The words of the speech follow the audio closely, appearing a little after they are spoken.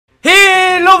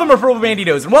there, my Purple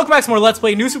Banditos, and welcome back to more Let's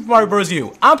Play New Super Mario Bros.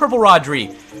 U. I'm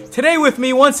PurpleRodri. Today with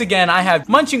me, once again, I have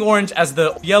MunchingOrange as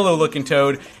the yellow-looking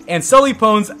toad, and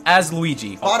SullyPwnz as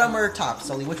Luigi. Bottom or top,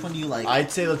 Sully? Which one do you like? I'd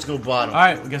say let's go bottom.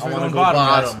 Alright, I guess we're going bottom,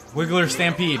 guys. Wiggler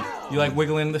Stampede. You like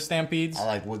wiggling the Stampedes? I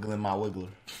like wiggling my wiggler.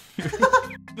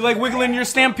 You like wiggling your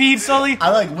Stampede, Sully?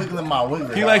 I like wiggling my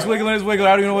wiggler. He likes wiggling his wiggler.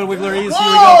 I don't even know what a wiggler is.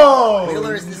 Whoa! Here we go.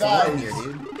 Wiggler is this one here,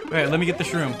 dude. Wait, let me get the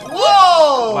shroom.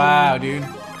 Whoa! Wow, dude.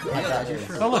 I got your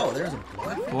shroom. Oh, look. Oh, there's a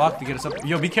block. Block to get us up.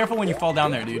 Yo, be careful when you fall down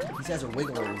there, dude. These guys are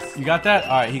wigglers. You got that?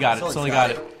 Alright, he got it. Sully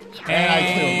got it.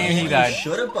 And he died.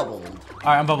 Should have bubbled.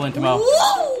 Alright, I'm bubbling to Mo.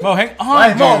 Mo, hang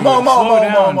on,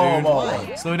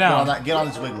 dude. Slow down. Get on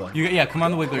this wiggler. Yeah, come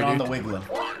on the wiggler, Get on dude. the wiggler.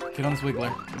 Get on this wiggler.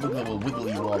 Wiggler will wiggle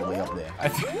you all the way up there.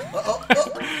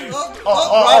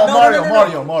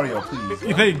 Mario,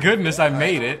 please. Thank goodness I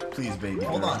made it. Please, baby.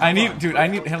 Hold on. Hey,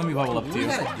 let me bubble up What do too. you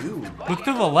gotta do? Look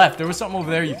to the left. There was something over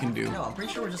there you can do. No, I'm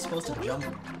pretty sure we're just supposed to jump.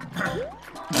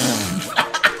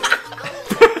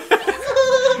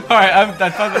 Alright, I thought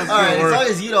that was Alright, gonna as long work.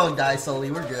 as you don't die,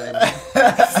 Sully, we're good.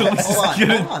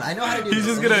 Hold on, I know how to do He's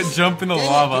this. just gonna jump in the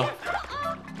lava.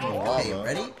 Okay,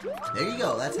 ready? There you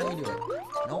go, that's how you do it.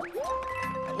 Nope.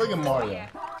 Look at Mario.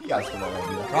 He got some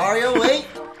idea. Mario, wait!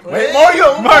 Wait,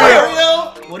 Mario!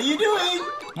 What are you doing?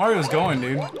 Mario's going,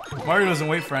 dude. Mario doesn't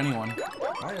wait for anyone.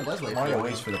 Mario does wait Mario for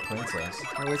waits for the princess.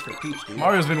 Mario waits for Peach, dude.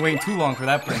 Mario's been waiting too long for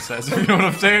that princess. You know what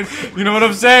I'm saying? You know what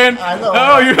I'm saying? I know.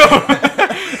 Oh, you know.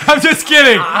 I'm just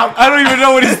kidding. I don't even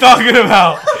know what he's talking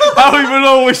about. I don't even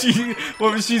know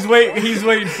what he's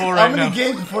waiting for right now. How many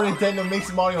games before Nintendo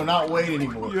makes Mario not wait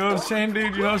anymore? You know what I'm saying,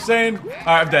 dude? You know what I'm saying? Alright,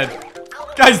 I'm dead.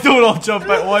 Guys, don't all jump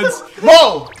at once.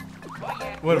 Whoa!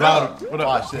 What about it? What up?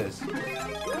 Watch this.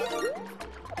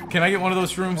 Can I get one of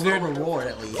those shrooms, dude? Reward,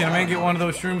 at least. Can I get one of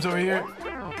those shrooms over here?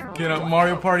 Get a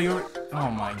Mario Party over. Oh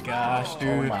my gosh, dude.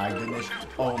 Oh my goodness.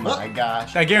 Oh my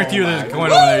gosh. I guarantee you there's a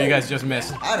coin over there you guys just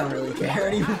missed. I don't really care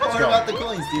anymore about the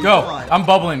coins, dude. Go. Come on. I'm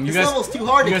bubbling. You It's guys, almost too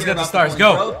hard to you guys care got the about stars. the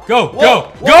coins, Go. bro. Go. Whoa, Go.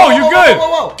 whoa, Go. whoa, You're whoa, good. whoa,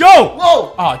 whoa, whoa. Go.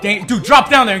 Whoa. Oh, dang. Dude, drop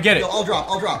down there and get it. Yo, I'll drop.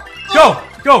 Go.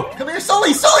 Go. Come here,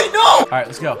 Sully, no! Alright,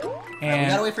 let's go. And we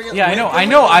gotta wait for you. yeah, I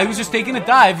know. I was just taking a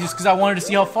dive just because I wanted to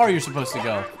see how far you're supposed to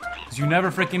go. Because you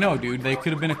never freaking know, dude. There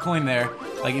could have been a coin there,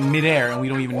 like in midair, and we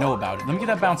don't even know about it. Let me get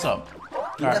that bounce up.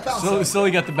 Alright,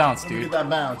 Sully got the bounce, dude. Get that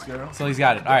bounce, girl. Sully's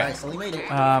got it. Alright. Sully made it.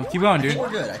 Keep going, I dude. think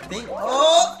we're good, I think.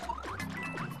 Oh!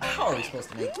 How are we supposed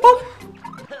to make it? Boop.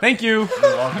 Thank you. Both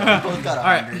got 100.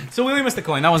 Alright, so we only missed the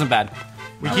coin. That wasn't bad.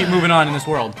 We keep moving on in this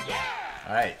world.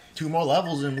 Alright, 2 more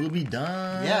levels and we'll be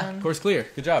done. Yeah. Course clear.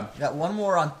 Good job. Got one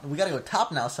more on. We gotta go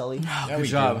top now, Sully. Good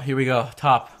job. Here we go.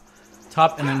 Top,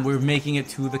 and then we're making it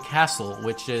to the castle,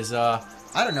 which is I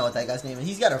don't know what that guy's name is.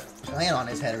 He's got a plan on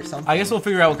his head or something. I guess we'll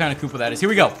figure out what kind of Koopa that is. Here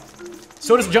we go.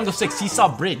 So does Jungle 6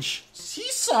 Seesaw Bridge.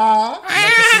 Seesaw!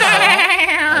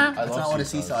 That's not what a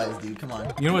seesaw is, dude. Come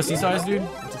on. You know what a seesaw is, dude?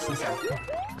 What's a seesaw?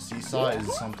 A seesaw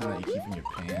is something that you keep in your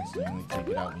pants and you only take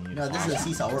it out when you No, this is a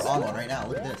seesaw. We're on one right now.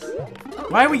 Look at this.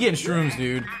 Why are we getting shrooms,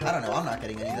 dude? I don't know. I'm not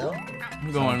getting any though.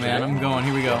 I'm going, man. I'm going.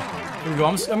 Here we go. Here we go.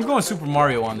 I'm going Super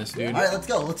Mario on this, dude. All right, let's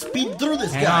go. Let's speed through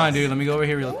this, Hang guys. on, dude. Let me go over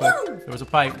here real quick. There was a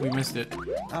pipe. We missed it.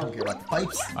 I don't care about the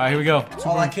pipes. All right, here we go.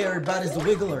 All I care about is the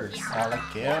wigglers. All I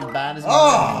care about is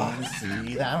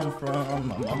see that I'm from.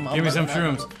 Give me some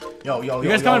shrooms. Yo. You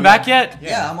guys coming back yet?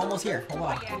 Yeah, I'm almost here. Hold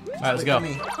on. All right, let's go.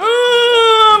 Me.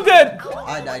 I'm dead.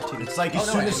 I died too. It's like as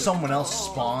soon as someone else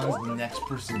spawns, the next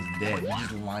person's dead. You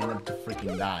just line up to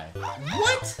freaking die.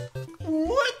 What?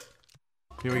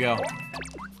 Here we go.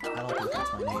 I don't think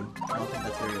that's my name. I don't think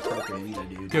that's very appropriate either,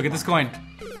 dude. Go get this coin.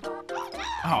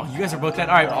 Oh, you guys are both dead.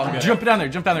 All right, jump down there.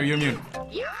 Jump down there. You're immune. All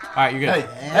right, you're good.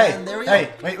 And there we go. Wait.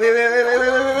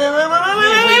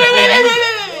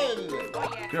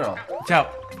 Girl. Watch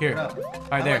out. Here. All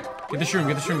right, there. Get the shroom.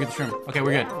 Okay,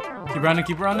 we're good.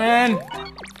 Keep running.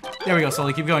 There we go,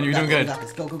 Sully. Keep going. You're doing good.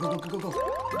 Go.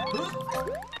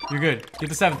 You're good. Get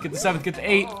the 7th. Get the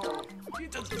 8.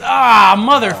 Ah,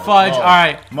 mother fudge. All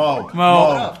right. Mo.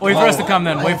 Wait for us to come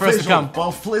then. Wait for us to come.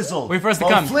 Bo Flizzle. Wait for us to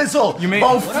come. Flizzle. You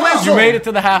made it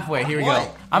to the halfway. Here we go.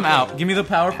 I'm out. Give me the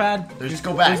power pad. Just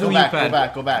go back. Go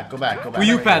back. Wii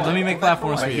U pad. Let me make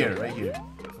platforms for you. Right here.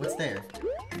 What's there?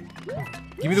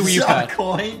 Give me the Wii U pad.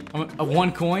 Coin.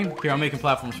 One coin. Here, I'm making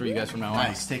platforms for you guys from now on.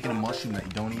 Nice. Taking a mushroom that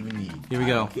you don't even need. Here we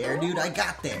go. Here, dude. I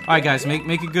got there. All right, guys.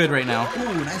 Make it good right now.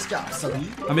 Ooh, nice job, Sully.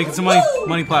 I'm making some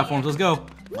money platforms. Let's go.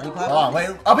 Money Hold on, wait.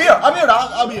 I'm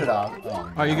here, dog.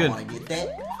 Oh. Are you good? I want to get that.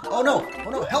 Oh no!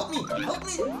 Help me!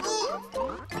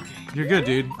 You're good,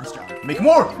 dude. Nice job. Make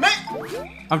more.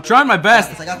 I'm trying my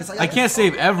best. I got this. I can't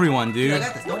save everyone, Dude, I dude.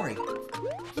 got this. Don't worry.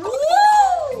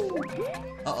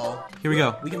 Uh-oh. go. Here we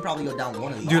go. We can probably go down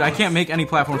one of these. Dude, I can't make any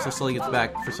platforms till Sully gets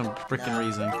back for some freaking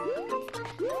reason.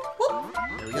 Whoop.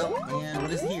 There we go. And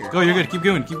what is here? Go, you're good. Keep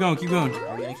going, keep going, keep going.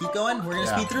 Are we gonna keep going? We're gonna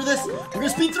speed through this. We're gonna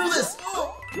speed through this.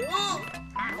 Oh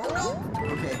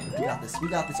no. Okay, we got this. We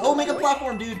got this. Oh, make a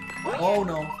platform, dude. Oh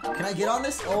no. Can I get on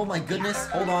this? Oh my goodness.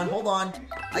 Hold on, hold on.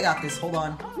 I got this. Hold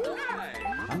on.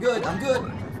 I'm good. I'm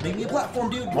good. Make me a platform,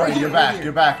 dude. Mario, you're back.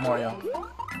 You're back, Mario.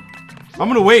 I'm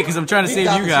gonna wait because I'm trying to save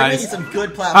you guys. You're making some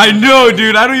good platforms. I know,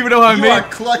 dude. I don't even know how I made. You are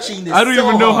clutching this. I don't so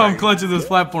even know how hard. I'm clutching those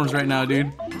platforms right now,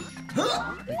 dude. Huh.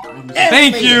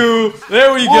 Thank you.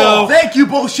 There we Whoa, go. thank you,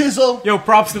 Bo Shizzle. Yo,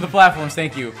 props to the platforms.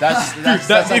 Thank you. That's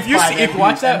If you see,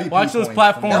 watch those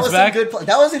platforms That was back. some good.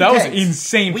 That was intense. That was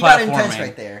insane We got platforming. intense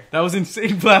right there. That was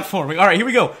insane platforming. All right, here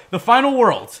we go. The final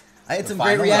world. I had some The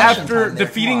great final reaction After time there.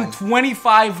 defeating Come on.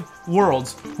 25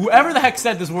 worlds, whoever the heck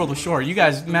said this world was short, you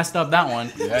guys messed up that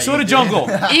one. Yeah, Soda you did. Jungle,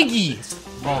 Iggy,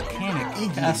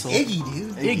 Volcanic Castle. Iggy,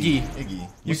 dude. Iggy.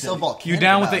 You still volcanic. You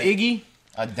down with the about it. Iggy?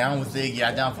 Down with Iggy.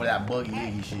 I down for that buggy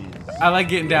Iggy shit. I like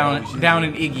getting down in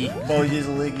Iggy. Bo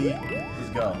Shizzle Iggy. Let's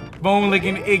go. Bone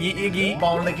licking Iggy.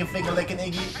 Bone licking, finger licking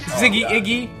Iggy. Ziggy God.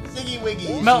 Iggy. Ziggy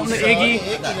Wiggy. Melting the She's Iggy.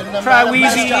 Iggy. Try Nice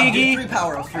Wheezy job, dude. Iggy. 3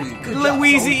 power-ups for you. Good job,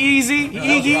 Wheezy Sully. Easy. that was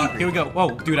Iggy. Rodri. Here we go. Whoa,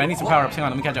 dude, I need some power ups. Hang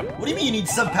on, let me catch up. What do you mean you need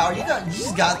some power? You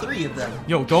just got 3 of them.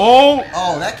 Yo, don't.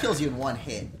 Oh, that kills you in 1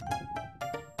 hit.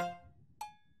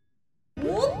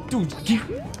 Dude,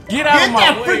 get out of my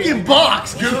Get that way. freaking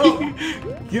box, girl.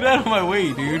 Get out of my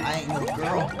way, dude. I ain't no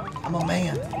girl. I'm a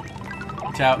man.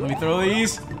 Watch out. Let me throw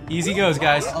these. Easy goes,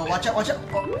 guys. Oh, watch out, watch out.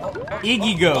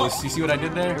 Iggy goes. You see what I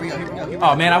did there? Here we go, here we go, here we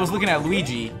Oh go. man, I was looking at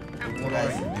Luigi.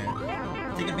 Guys,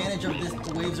 take advantage of this.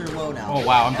 The waves are low now. Oh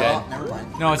wow, I'm dead. Oh, never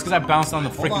mind. No, it's because I bounced on the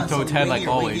Hold freaking on, Toad's so head wait like here,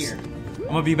 wait always. here. I'm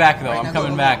gonna be back though. Alright, I'm now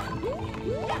coming go,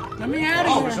 back. Let me out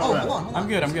Oh, of here. hold on, hold on. I'm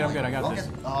good. I'm good. I'm good. I got Okay. this.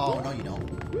 Oh, no, you don't.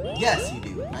 Yes, you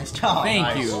do. Nice job. Thank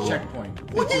Nice. you. Checkpoint.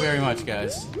 Thank you very much,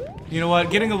 guys. You know what?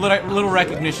 Getting a little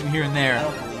recognition here and there,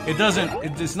 it doesn't.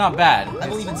 It's not bad. I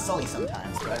believe in Sully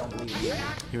sometimes, but I don't believe in you.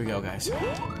 Here we go, guys.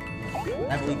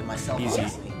 I believe in myself, Easy.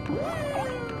 honestly.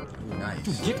 Ooh,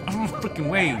 nice. Get out of the freaking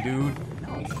way, dude.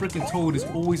 Freaking Toad is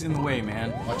always in the way,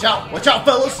 man. Watch out,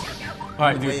 fellas. All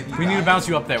right, Wave, dude. you We need to guys. bounce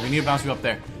you up there. We need to bounce you up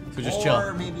there. So just Or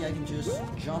chill. maybe I can just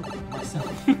jump myself.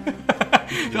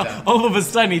 All of a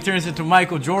sudden, he turns into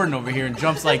Michael Jordan over here and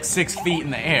jumps like 6 feet in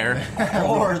the air.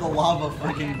 Or the lava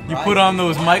freaking. You put on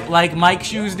those Mike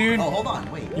shoes, dude. Oh, hold on,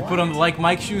 wait. You put on the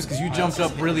Mike shoes because you jumped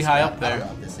up really high up there.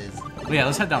 This is. Well, yeah,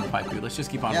 let's head down the pipe, dude. Let's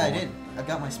just keep on Yeah, I rolling. did. I've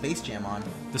got my Space Jam on.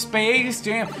 The Space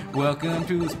Jam. Welcome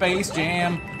to the Space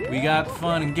Jam. We got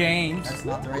fun and games. That's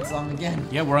not the right song again.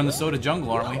 Yeah, we're on the Soda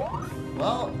Jungle, aren't we?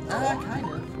 Well, kind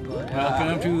of. But,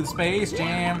 Welcome to the Space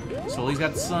Jam. Sully's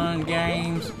got the sun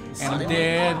games, and I'm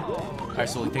dead. All right,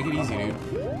 Sully, take it easy, dude.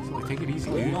 Sully, take it easy,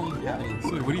 You dude. don't even have any.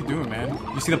 Sully, what are you doing, man?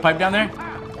 You see the pipe down there?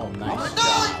 Oh,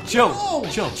 nice. Chill,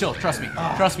 chill. Trust me.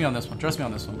 Trust me on this one. Trust me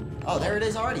on this one. Oh, there it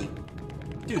is already.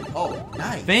 Dude, oh,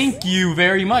 nice. Thank you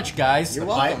very much, guys. You're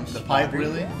The welcome. pipe, the pipe,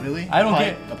 really? I don't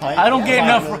get. I don't get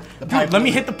enough. Dude, let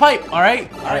me hit the pipe. All right.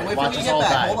 Alright, wait for me to get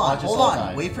back. Hold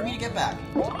on. Wait for me to get back.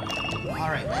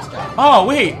 Alright, nice job. Oh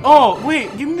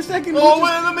wait. Give me a second. Oh,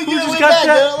 wait, let me get way back,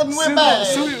 girl. Let me way back.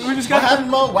 We just What got. happened,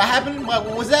 Mo? What happened?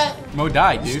 What was that? Mo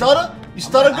died, You dude. stutter? You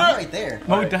stutter, I'm girl? right there.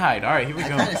 Mo died. All right, here we I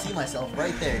go. kind of see myself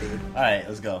right there, dude. All right,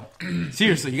 let's go.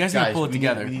 Seriously, you guys need to pull it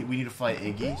together. We need to fight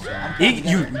Iggy. So.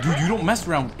 Iggy, you don't mess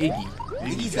around with Iggy.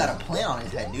 Iggy's got a plan on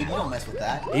his head, dude. You don't mess with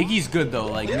that. Iggy's good though,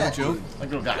 like Look no at that joke. dude. My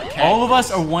girl got a cat. All of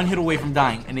us are one hit away from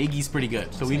dying, and Iggy's pretty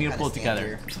good. So we need to pull it Kinda stand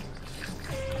together.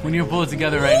 here. We need to pull it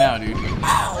together right now, dude.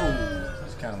 Ow!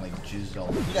 It's kind of like jizzed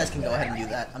all. You guys can go ahead and do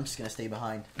that. I'm just gonna stay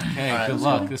behind. Hey, Alright, good let's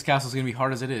luck. go. This castle's gonna be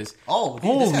hard as it is. Oh, dude, this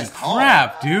Holy guy's tall.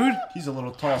 crap, dude! He's a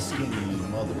little tall, skinny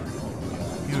mother.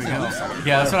 Here we go.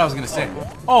 Yeah, that's what I was gonna say.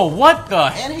 Oh, what the?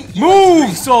 And he Move,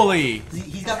 likes Sully!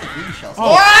 He's got the green shells.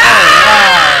 Oh,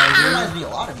 He reminds me a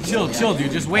lot of you. chill,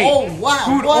 dude. Just wait. Oh, wow.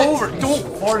 Dude, what? over. Don't.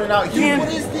 Farted out Dude, here. what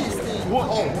is this thing?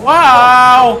 Oh,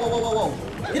 Wow. whoa.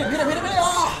 Hit him.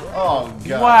 Ah! Oh,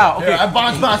 God. Wow, okay. Here, I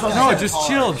bounce. No, just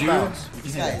chill, dude. Bounce.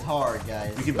 This guy is hard,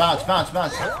 guys. You can bounce. Just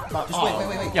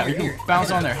wait. Yeah, you Here. can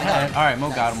bounce on their head. All right, Mo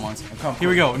got him once. Here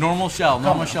we go. Normal shell.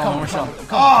 Normal shell.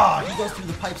 Ah, he goes through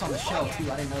the pipes on the shell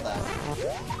too. I didn't know that.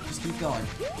 Just keep going.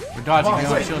 We're dodging. Come on, Hang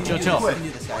on. wait, Chill. You can do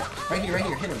this, guys. Right here.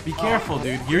 Hit him. Be careful,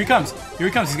 dude. Here he comes.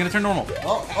 He's gonna turn normal.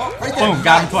 Oh, right there. Boom,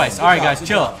 got him Nice. twice. Good All right, job, guys, good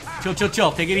chill. job.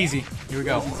 Chill. Take it easy. Here we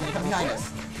go. He's gonna come behind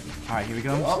us. All right, here we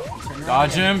go. Oh, he's turning around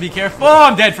Dodge again. him. Be careful. Oh,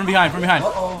 I'm dead from behind.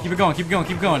 Uh-oh. Keep it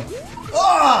going.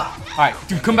 Ah! All right,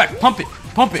 dude, come back. Pump it.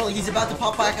 So he's about to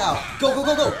pop back out. Go.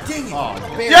 Dang it. Oh,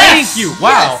 Barely. Thank you.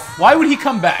 Wow. Yes. Why would he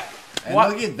come back? And Why-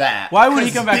 look at that. why would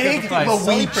he come back Big after five?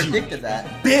 Sully Luigi. predicted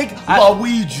that. Big I-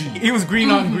 Luigi. It was green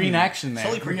on green action there.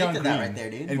 Sully Green on predicted that green. right there,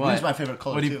 dude. And What? green's my favorite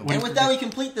color What do you- too. when- And with that, we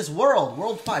complete this world.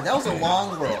 World 5. That was a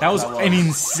long world. That was an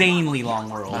insanely long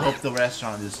world. I hope the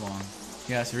restaurant is long.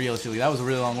 Yes, real chili. That was a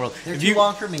really long world. They're If too you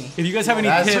long for me. if you guys have any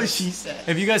That's tips, what she said.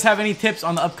 if you guys have any tips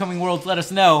on the upcoming worlds, let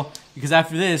us know. Because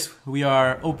after this, we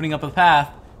are opening up a path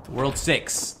to World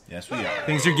 6. Yes, we are.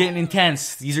 Things are getting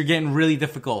intense. These are getting really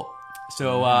difficult.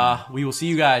 So we will see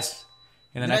you guys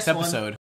in the next Next one. episode.